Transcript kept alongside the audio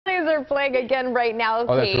boys are playing again right now,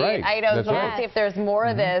 Oh, Kate. that's right. I know, That's so right. we'll see if there's more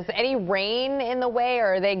of this. Any rain in the way,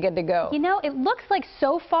 or are they good to go? You know, it looks like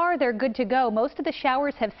so far they're good to go. Most of the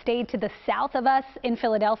showers have stayed to the south of us in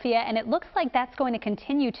Philadelphia, and it looks like that's going to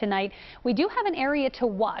continue tonight. We do have an area to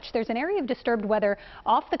watch. There's an area of disturbed weather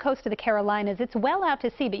off the coast of the Carolinas. It's well out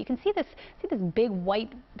to sea, but you can see this big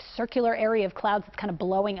white circular area of clouds that's kind of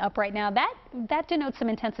blowing up right now. That denotes some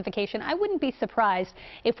intensification. I wouldn't be surprised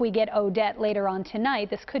if we get Odette later on tonight.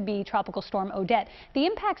 This could be Tropical Storm Odette. The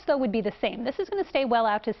impacts, though, would be the same. This is going to stay well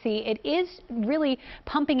out to sea. It is really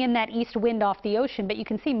pumping in that east wind off the ocean, but you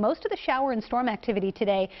can see most of the shower and storm activity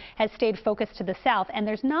today has stayed focused to the south, and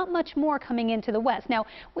there's not much more coming into the west. Now,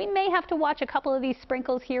 we may have to watch a couple of these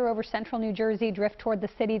sprinkles here over central New Jersey drift toward the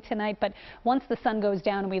city tonight, but once the sun goes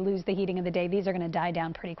down and we lose the heating of the day, these are going to die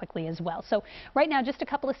down pretty quickly as well. So right now, just a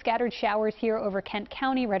couple of scattered showers here over Kent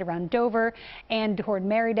County, right around Dover and toward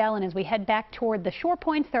Marydale. And as we head back toward the shore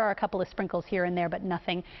points, there are a couple of sprinkles here and there, but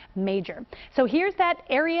nothing major. So here's that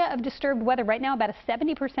area of disturbed weather right now, about a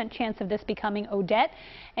 70% chance of this becoming Odette.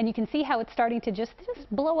 And you can see how it's starting to just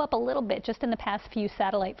blow up a little bit just in the past few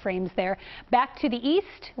satellite frames there. Back to the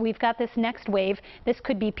east, we've got this next wave. This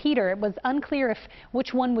could be Peter. It was unclear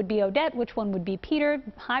which one would be Odette, which one would be Peter.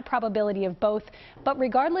 High probability of both. But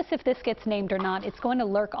regardless if this gets named or not, it's going to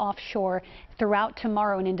lurk offshore throughout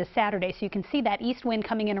tomorrow and into Saturday. So you can see that east wind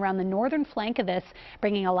coming in around the northern flank of this,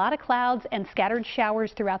 bringing a lot of clouds and scattered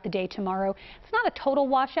showers throughout the day tomorrow. It's not a total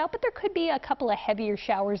washout, but there could be a couple of heavier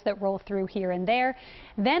showers that roll through here and there.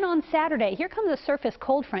 Then on Saturday, here comes a surface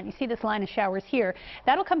cold front. You see this line of showers here.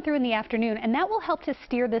 That'll come through in the afternoon, and that will help to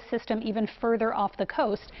steer this system even further off the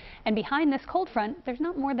coast. And behind this cold front, there's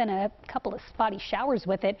not more than a couple of spotty showers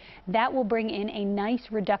with it. That will bring in a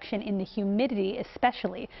nice reduction in the humidity,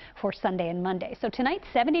 especially for Sunday and Monday. So tonight,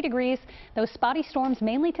 70 degrees. Those spotty storms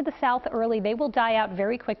mainly to the south early. They will die out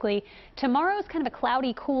very quickly. Tomorrow is kind of a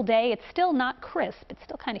cloudy, cool day. It's still not crisp. It's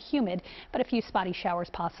still kind of humid, but a few spotty showers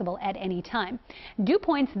possible at any time. Dew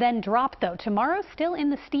points then drop, though. Tomorrow still in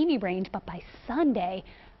the steamy range, but by Sunday,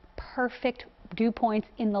 perfect dew points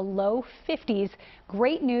in the low 50s.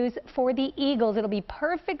 Great news for the Eagles. It'll be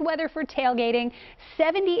perfect weather for tailgating.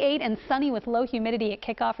 78 and sunny with low humidity at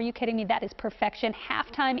kickoff. Are you kidding me? That is perfection.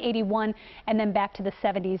 Halftime 81 and then back to the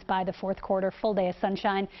 70s by the fourth quarter. Full day of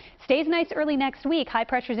sunshine. Stays nice early next week. High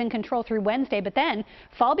pressure's in control through Wednesday, but then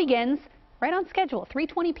fall begins right on schedule,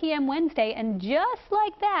 3:20 p.m. Wednesday, and just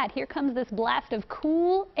like that, here comes this blast of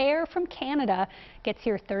cool air from Canada. Gets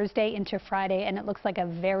here Thursday into Friday, and it looks like a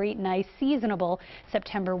very nice seasonable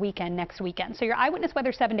September weekend next weekend. So your Eyewitness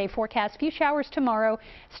Weather 7-day forecast, few showers tomorrow,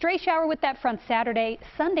 stray shower with that front Saturday.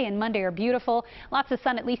 Sunday and Monday are beautiful. Lots of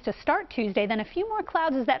sun at least to start Tuesday, then a few more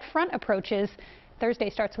clouds as that front approaches.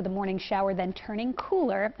 Thursday starts with a morning shower, then turning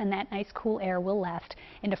cooler, and that nice cool air will last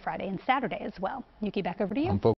into Friday and Saturday as well. Yuki, back over to you.